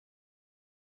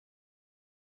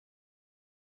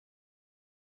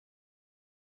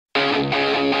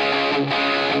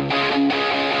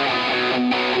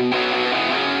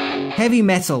Heavy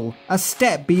Metal, a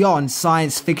step beyond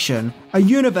science fiction, a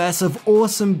universe of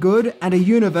awesome good and a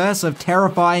universe of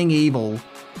terrifying evil.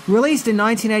 Released in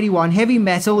 1981, Heavy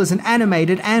Metal is an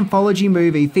animated anthology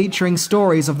movie featuring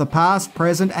stories of the past,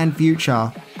 present and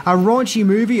future. A raunchy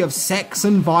movie of sex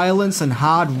and violence and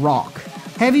hard rock.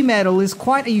 Heavy Metal is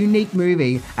quite a unique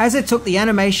movie, as it took the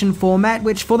animation format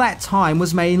which for that time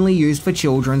was mainly used for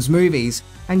children's movies,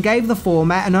 and gave the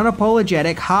format an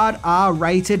unapologetic hard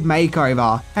R-rated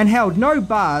makeover, and held no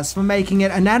bars for making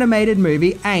it an animated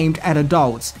movie aimed at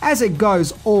adults, as it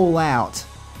goes all out.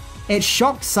 It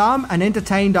shocked some and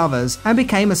entertained others, and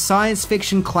became a science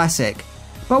fiction classic.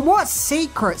 But what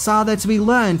secrets are there to be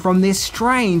learned from this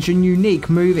strange and unique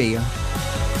movie?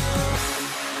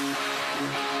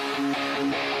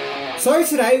 So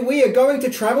today we are going to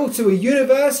travel to a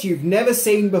universe you've never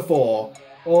seen before.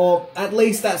 Or at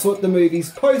least that's what the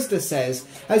movie's poster says,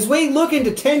 as we look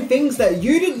into 10 things that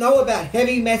you didn't know about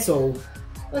heavy metal.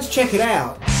 Let's check it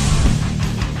out.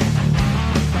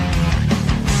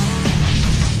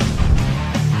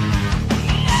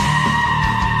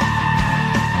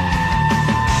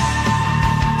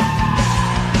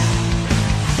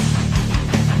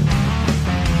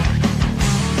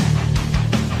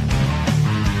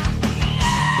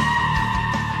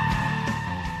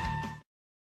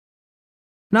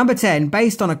 Number 10,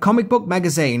 based on a comic book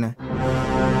magazine.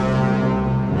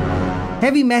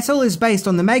 Heavy Metal is based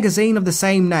on the magazine of the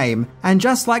same name, and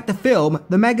just like the film,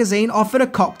 the magazine offered a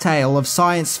cocktail of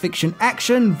science fiction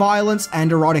action, violence,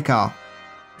 and erotica.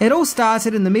 It all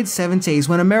started in the mid-70s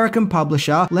when American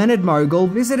publisher Leonard Mogul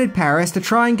visited Paris to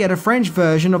try and get a French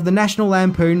version of the National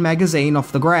Lampoon magazine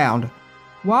off the ground.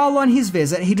 While on his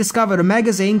visit, he discovered a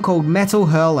magazine called Metal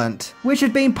Hurlant, which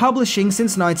had been publishing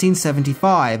since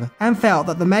 1975, and felt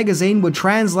that the magazine would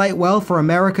translate well for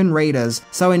American readers,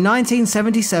 so in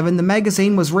 1977 the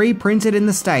magazine was reprinted in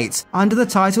the States under the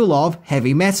title of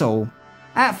Heavy Metal.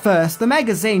 At first, the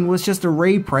magazine was just a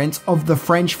reprint of the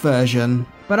French version,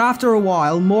 but after a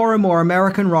while, more and more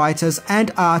American writers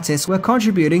and artists were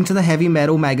contributing to the Heavy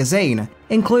Metal magazine,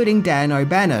 including Dan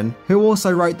O'Bannon, who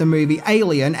also wrote the movie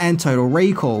Alien and Total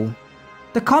Recall.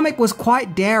 The comic was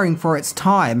quite daring for its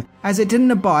time, as it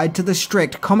didn't abide to the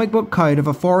strict comic book code of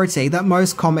authority that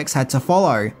most comics had to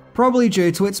follow, probably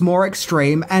due to its more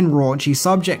extreme and raunchy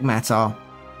subject matter.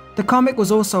 The comic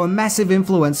was also a massive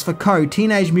influence for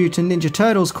Teenage Mutant Ninja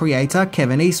Turtles creator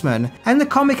Kevin Eastman, and the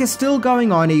comic is still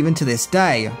going on even to this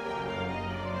day.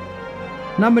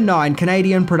 Number 9,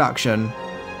 Canadian production.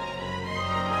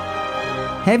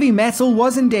 Heavy Metal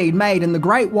was indeed made in the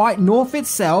Great White North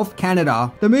itself,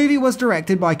 Canada. The movie was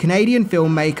directed by Canadian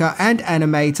filmmaker and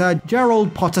animator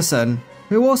Gerald Potterson,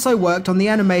 who also worked on the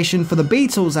animation for the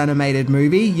Beatles animated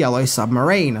movie Yellow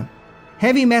Submarine.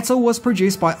 Heavy Metal was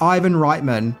produced by Ivan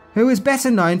Reitman, who is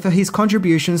better known for his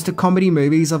contributions to comedy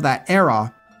movies of that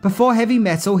era. Before Heavy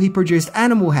Metal, he produced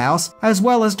Animal House, as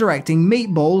well as directing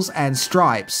Meatballs and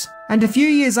Stripes. And a few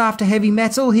years after Heavy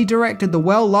Metal, he directed the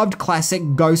well-loved classic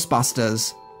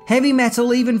Ghostbusters. Heavy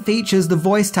Metal even features the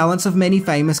voice talents of many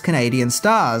famous Canadian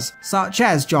stars, such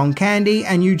as John Candy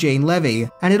and Eugene Levy,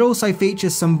 and it also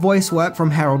features some voice work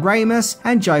from Harold Ramis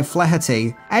and Joe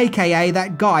Flaherty, aka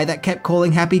that guy that kept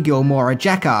calling Happy Gilmore a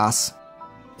jackass.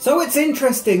 So it's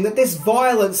interesting that this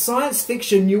violent science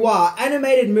fiction noir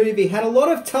animated movie had a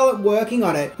lot of talent working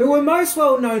on it who were most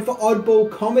well known for oddball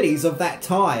comedies of that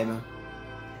time.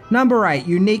 Number 8,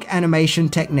 unique animation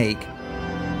technique.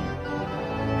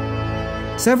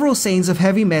 Several scenes of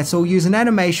Heavy Metal use an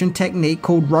animation technique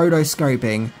called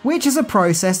rotoscoping, which is a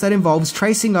process that involves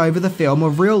tracing over the film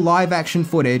of real live-action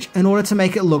footage in order to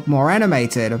make it look more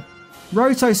animated.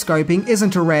 Rotoscoping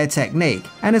isn't a rare technique,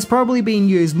 and has probably been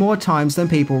used more times than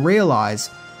people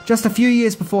realise. Just a few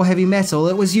years before Heavy Metal,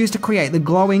 it was used to create the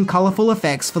glowing, colourful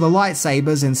effects for the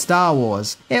lightsabers in Star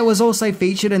Wars. It was also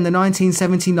featured in the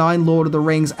 1979 Lord of the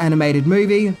Rings animated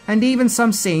movie, and even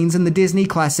some scenes in the Disney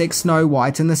classic Snow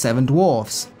White and the Seven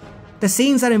Dwarfs. The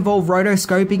scenes that involve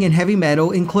rotoscoping in Heavy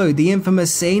Metal include the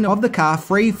infamous scene of the car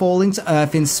free falling to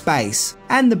Earth in space,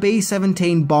 and the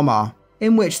B-17 bomber,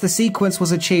 in which the sequence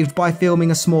was achieved by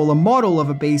filming a smaller model of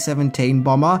a B-17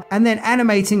 bomber and then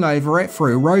animating over it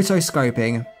through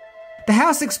rotoscoping. The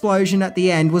house explosion at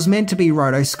the end was meant to be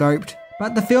rotoscoped,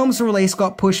 but the film's release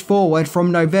got pushed forward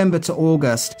from November to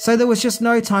August, so there was just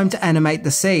no time to animate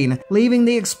the scene, leaving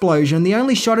the explosion the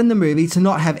only shot in the movie to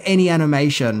not have any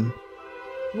animation.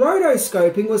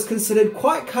 Rotoscoping was considered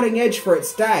quite cutting edge for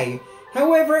its day.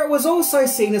 However, it was also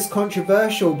seen as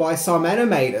controversial by some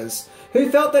animators, who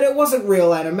felt that it wasn't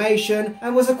real animation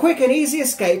and was a quick and easy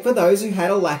escape for those who had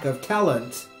a lack of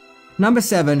talent. Number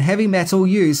 7, Heavy Metal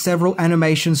used several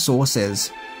animation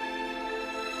sources.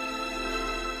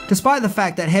 Despite the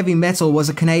fact that Heavy Metal was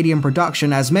a Canadian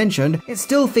production as mentioned, it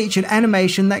still featured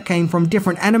animation that came from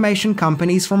different animation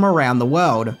companies from around the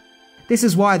world. This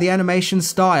is why the animation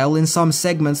style in some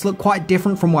segments look quite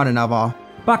different from one another.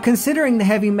 But considering the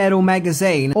Heavy Metal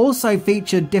magazine also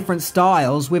featured different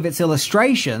styles with its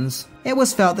illustrations, it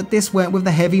was felt that this went with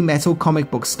the Heavy Metal comic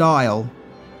book style.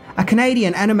 A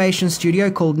Canadian animation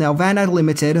studio called Nelvana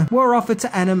Limited were offered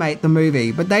to animate the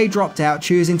movie, but they dropped out,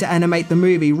 choosing to animate the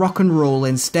movie Rock and Roll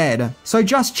instead. So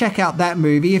just check out that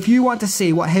movie if you want to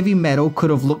see what Heavy Metal could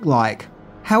have looked like.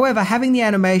 However, having the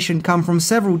animation come from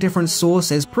several different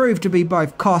sources proved to be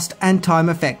both cost and time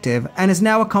effective, and is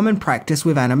now a common practice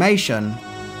with animation.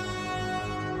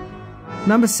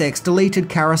 Number 6. Deleted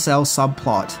carousel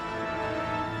subplot.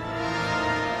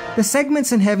 The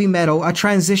segments in Heavy Metal are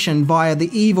transitioned via the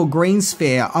evil green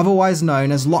sphere, otherwise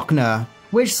known as Lochner,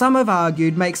 which some have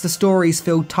argued makes the stories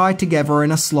feel tied together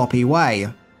in a sloppy way.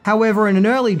 However, in an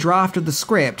early draft of the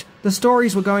script, the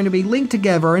stories were going to be linked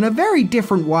together in a very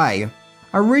different way.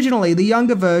 Originally, the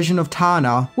younger version of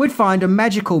Tana would find a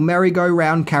magical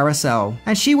merry-go-round carousel,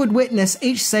 and she would witness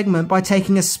each segment by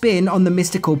taking a spin on the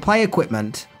mystical play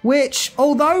equipment, which,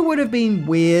 although would have been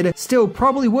weird, still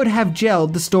probably would have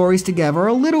gelled the stories together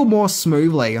a little more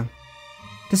smoothly.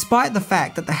 Despite the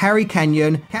fact that the Harry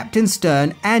Canyon, Captain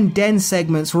Stern, and Den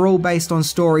segments were all based on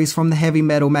stories from the Heavy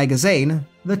Metal magazine,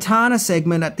 the Tana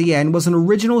segment at the end was an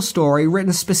original story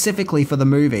written specifically for the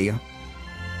movie.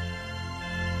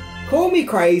 Call me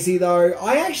crazy though,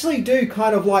 I actually do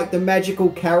kind of like the magical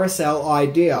carousel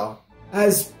idea,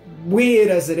 as weird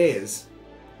as it is.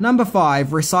 Number 5.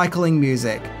 Recycling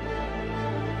music.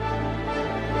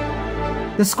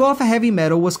 The score for Heavy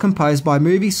Metal was composed by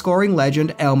movie scoring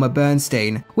legend Elmer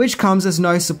Bernstein, which comes as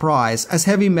no surprise, as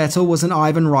Heavy Metal was an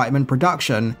Ivan Reitman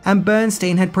production, and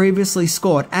Bernstein had previously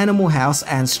scored Animal House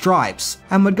and Stripes,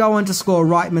 and would go on to score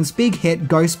Reitman's big hit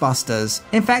Ghostbusters.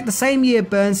 In fact, the same year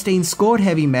Bernstein scored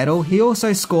Heavy Metal, he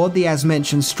also scored the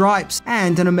as-mentioned Stripes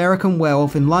and An American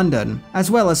Werewolf in London,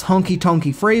 as well as Honky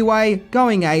Tonky Freeway,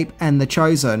 Going Ape, and The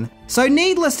Chosen. So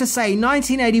needless to say,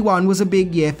 1981 was a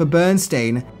big year for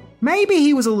Bernstein. Maybe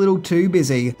he was a little too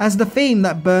busy, as the theme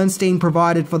that Bernstein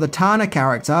provided for the Tana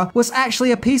character was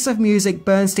actually a piece of music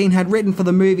Bernstein had written for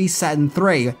the movie Saturn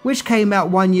III, which came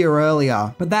out 1 year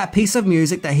earlier, but that piece of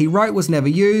music that he wrote was never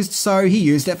used, so he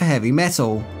used it for Heavy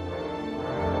Metal.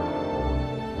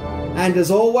 And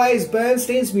as always,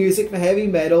 Bernstein's music for Heavy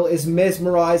Metal is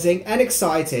mesmerizing and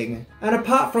exciting. And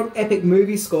apart from epic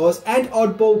movie scores and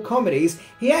oddball comedies,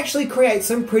 he actually creates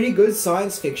some pretty good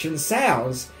science fiction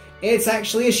sounds. It's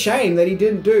actually a shame that he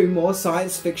didn't do more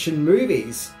science fiction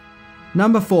movies.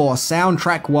 Number 4.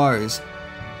 Soundtrack woes.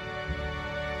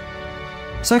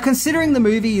 So considering the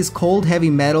movie is called Heavy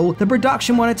Metal, the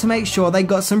production wanted to make sure they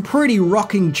got some pretty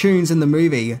rocking tunes in the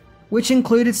movie, which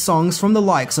included songs from the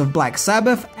likes of Black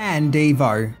Sabbath and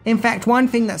Devo. In fact, one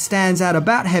thing that stands out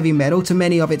about Heavy Metal to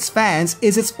many of its fans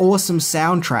is its awesome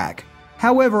soundtrack.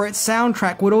 However, its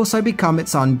soundtrack would also become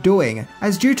its undoing,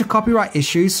 as due to copyright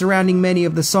issues surrounding many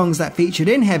of the songs that featured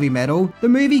in Heavy Metal, the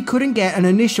movie couldn't get an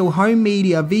initial home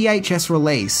media VHS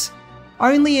release.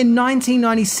 Only in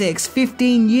 1996,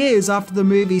 15 years after the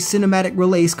movie's cinematic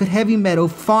release, could Heavy Metal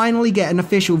finally get an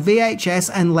official VHS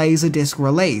and Laserdisc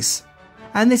release.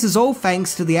 And this is all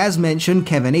thanks to the as-mentioned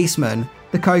Kevin Eastman,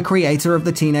 the co-creator of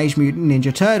the Teenage Mutant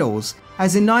Ninja Turtles,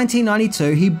 as in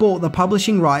 1992 he bought the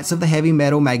publishing rights of the Heavy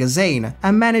Metal magazine,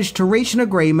 and managed to reach an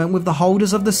agreement with the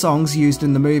holders of the songs used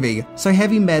in the movie, so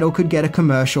Heavy Metal could get a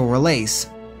commercial release.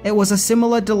 It was a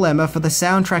similar dilemma for the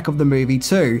soundtrack of the movie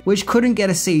too, which couldn't get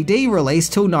a CD release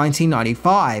till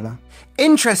 1995.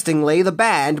 Interestingly, the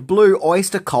band Blue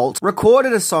Oyster Cult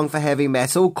recorded a song for Heavy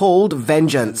Metal called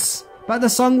Vengeance, but the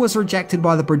song was rejected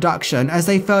by the production as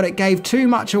they felt it gave too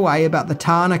much away about the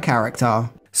Tana character.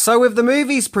 So with the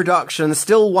movie's production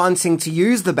still wanting to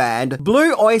use the band,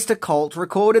 Blue Oyster Cult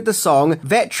recorded the song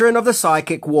Veteran of the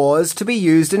Psychic Wars to be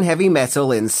used in Heavy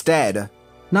Metal instead.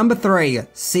 Number 3.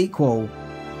 Sequel.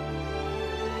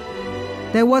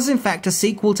 There was in fact a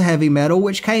sequel to Heavy Metal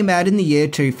which came out in the year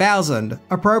 2000,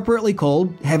 appropriately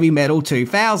called Heavy Metal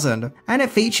 2000, and it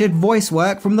featured voice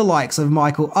work from the likes of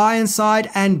Michael Ironside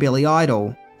and Billy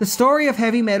Idol. The story of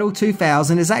Heavy Metal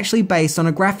 2000 is actually based on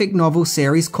a graphic novel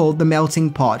series called The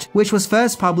Melting Pot, which was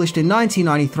first published in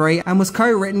 1993 and was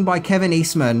co-written by Kevin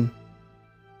Eastman.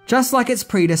 Just like its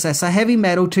predecessor, Heavy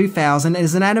Metal 2000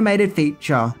 is an animated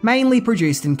feature, mainly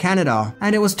produced in Canada,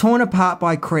 and it was torn apart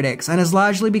by critics and has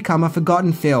largely become a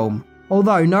forgotten film,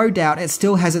 although no doubt it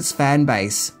still has its fan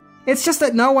base. It's just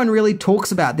that no one really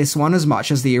talks about this one as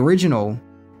much as the original.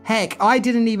 Heck, I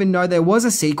didn't even know there was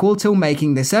a sequel till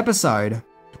making this episode.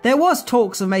 There was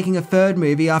talks of making a third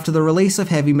movie after the release of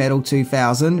Heavy Metal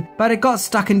 2000, but it got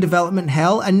stuck in development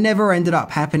hell and never ended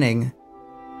up happening.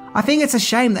 I think it's a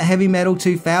shame that Heavy Metal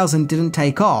 2000 didn't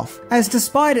take off, as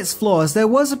despite its flaws, there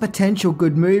was a potential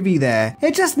good movie there.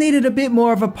 It just needed a bit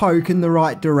more of a poke in the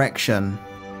right direction.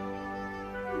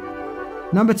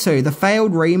 Number 2, the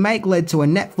failed remake led to a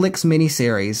Netflix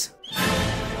miniseries.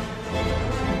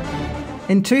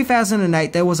 In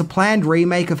 2008, there was a planned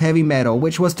remake of Heavy Metal,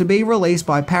 which was to be released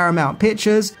by Paramount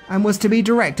Pictures and was to be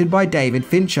directed by David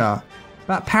Fincher.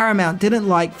 But Paramount didn't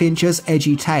like Fincher's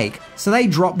edgy take, so they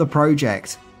dropped the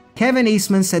project. Kevin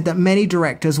Eastman said that many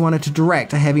directors wanted to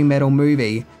direct a Heavy Metal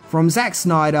movie, from Zack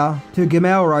Snyder to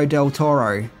Guillermo del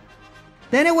Toro.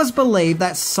 Then it was believed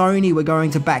that Sony were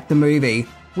going to back the movie,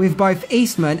 with both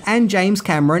Eastman and James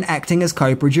Cameron acting as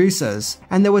co-producers,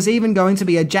 and there was even going to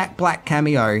be a Jack Black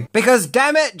cameo. Because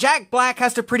damn it, Jack Black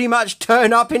has to pretty much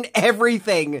turn up in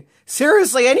everything!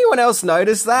 Seriously, anyone else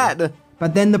notice that?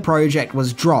 But then the project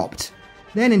was dropped.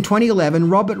 Then in 2011,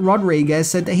 Robert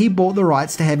Rodriguez said that he bought the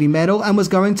rights to Heavy Metal and was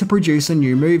going to produce a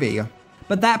new movie.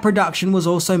 But that production was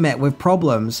also met with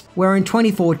problems, where in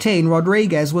 2014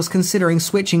 Rodriguez was considering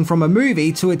switching from a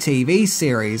movie to a TV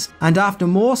series, and after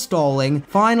more stalling,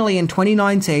 finally in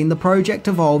 2019 the project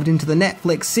evolved into the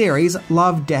Netflix series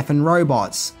Love, Death and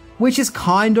Robots, which is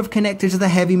kind of connected to the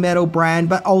Heavy Metal brand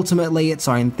but ultimately its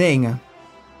own thing.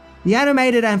 The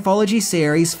animated anthology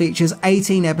series features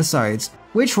 18 episodes,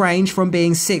 which range from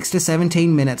being 6 to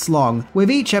 17 minutes long,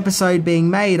 with each episode being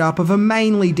made up of a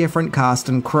mainly different cast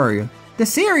and crew. The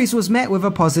series was met with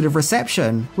a positive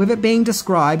reception, with it being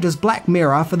described as Black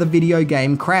Mirror for the video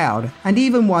game crowd, and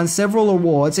even won several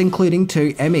awards including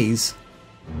 2 Emmys.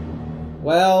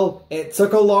 Well, it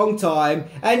took a long time,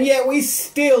 and yet we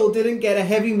still didn't get a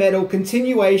Heavy Metal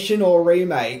continuation or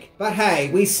remake. But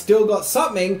hey, we still got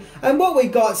something, and what we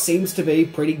got seems to be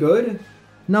pretty good.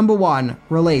 Number 1.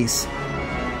 Release.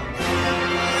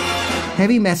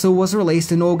 Heavy Metal was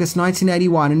released in August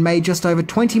 1981 and made just over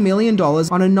 $20 million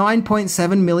on a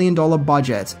 $9.7 million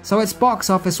budget, so its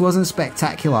box office wasn't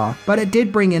spectacular, but it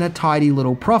did bring in a tidy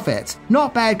little profit.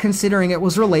 Not bad considering it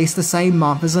was released the same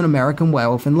month as An American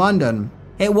Werewolf in London.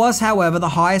 It was, however, the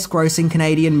highest grossing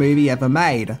Canadian movie ever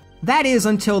made. That is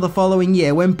until the following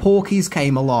year when Porky's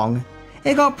came along.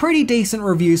 It got pretty decent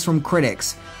reviews from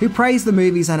critics, who praised the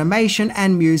movie's animation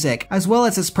and music, as well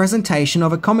as its presentation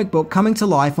of a comic book coming to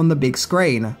life on the big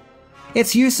screen.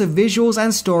 Its use of visuals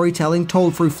and storytelling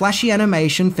told through flashy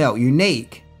animation felt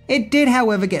unique. It did,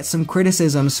 however, get some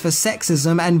criticisms for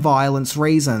sexism and violence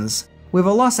reasons, with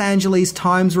a Los Angeles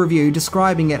Times review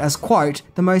describing it as, quote,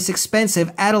 the most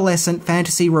expensive adolescent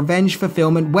fantasy revenge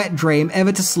fulfillment wet dream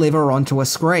ever to sliver onto a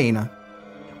screen.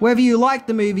 Whether you like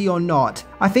the movie or not,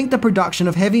 I think the production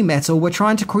of Heavy Metal were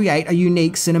trying to create a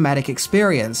unique cinematic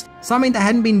experience, something that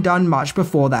hadn't been done much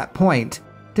before that point.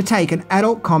 To take an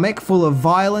adult comic full of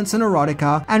violence and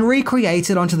erotica and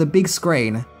recreate it onto the big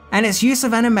screen, and its use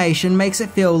of animation makes it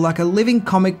feel like a living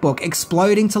comic book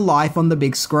exploding to life on the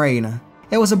big screen.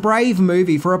 It was a brave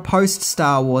movie for a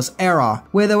post-Star Wars era,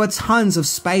 where there were tons of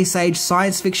space-age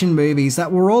science fiction movies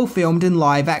that were all filmed in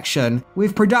live action,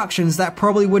 with productions that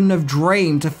probably wouldn't have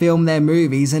dreamed to film their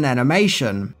movies in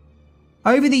animation.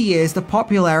 Over the years, the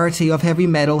popularity of Heavy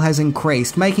Metal has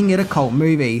increased, making it a cult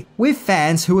movie, with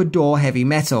fans who adore Heavy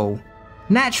Metal.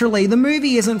 Naturally, the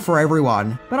movie isn't for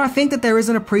everyone, but I think that there is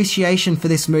an appreciation for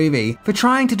this movie for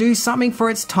trying to do something for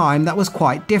its time that was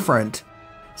quite different.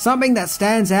 Something that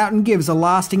stands out and gives a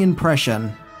lasting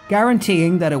impression,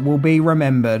 guaranteeing that it will be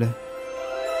remembered.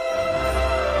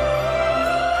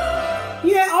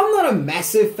 Yeah, I'm not a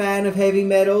massive fan of Heavy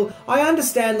Metal. I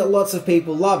understand that lots of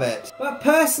people love it, but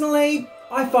personally,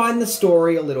 I find the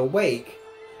story a little weak.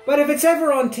 But if it's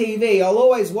ever on TV, I'll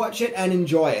always watch it and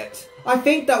enjoy it. I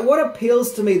think that what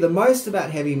appeals to me the most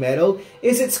about Heavy Metal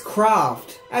is its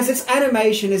craft, as its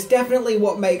animation is definitely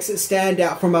what makes it stand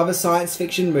out from other science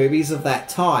fiction movies of that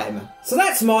time. So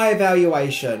that's my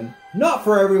evaluation. Not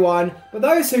for everyone, but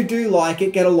those who do like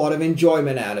it get a lot of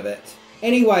enjoyment out of it.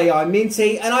 Anyway, I'm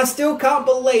Minty, and I still can't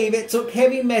believe it took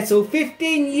Heavy Metal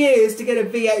 15 years to get a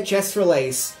VHS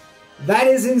release. That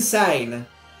is insane.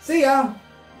 See ya!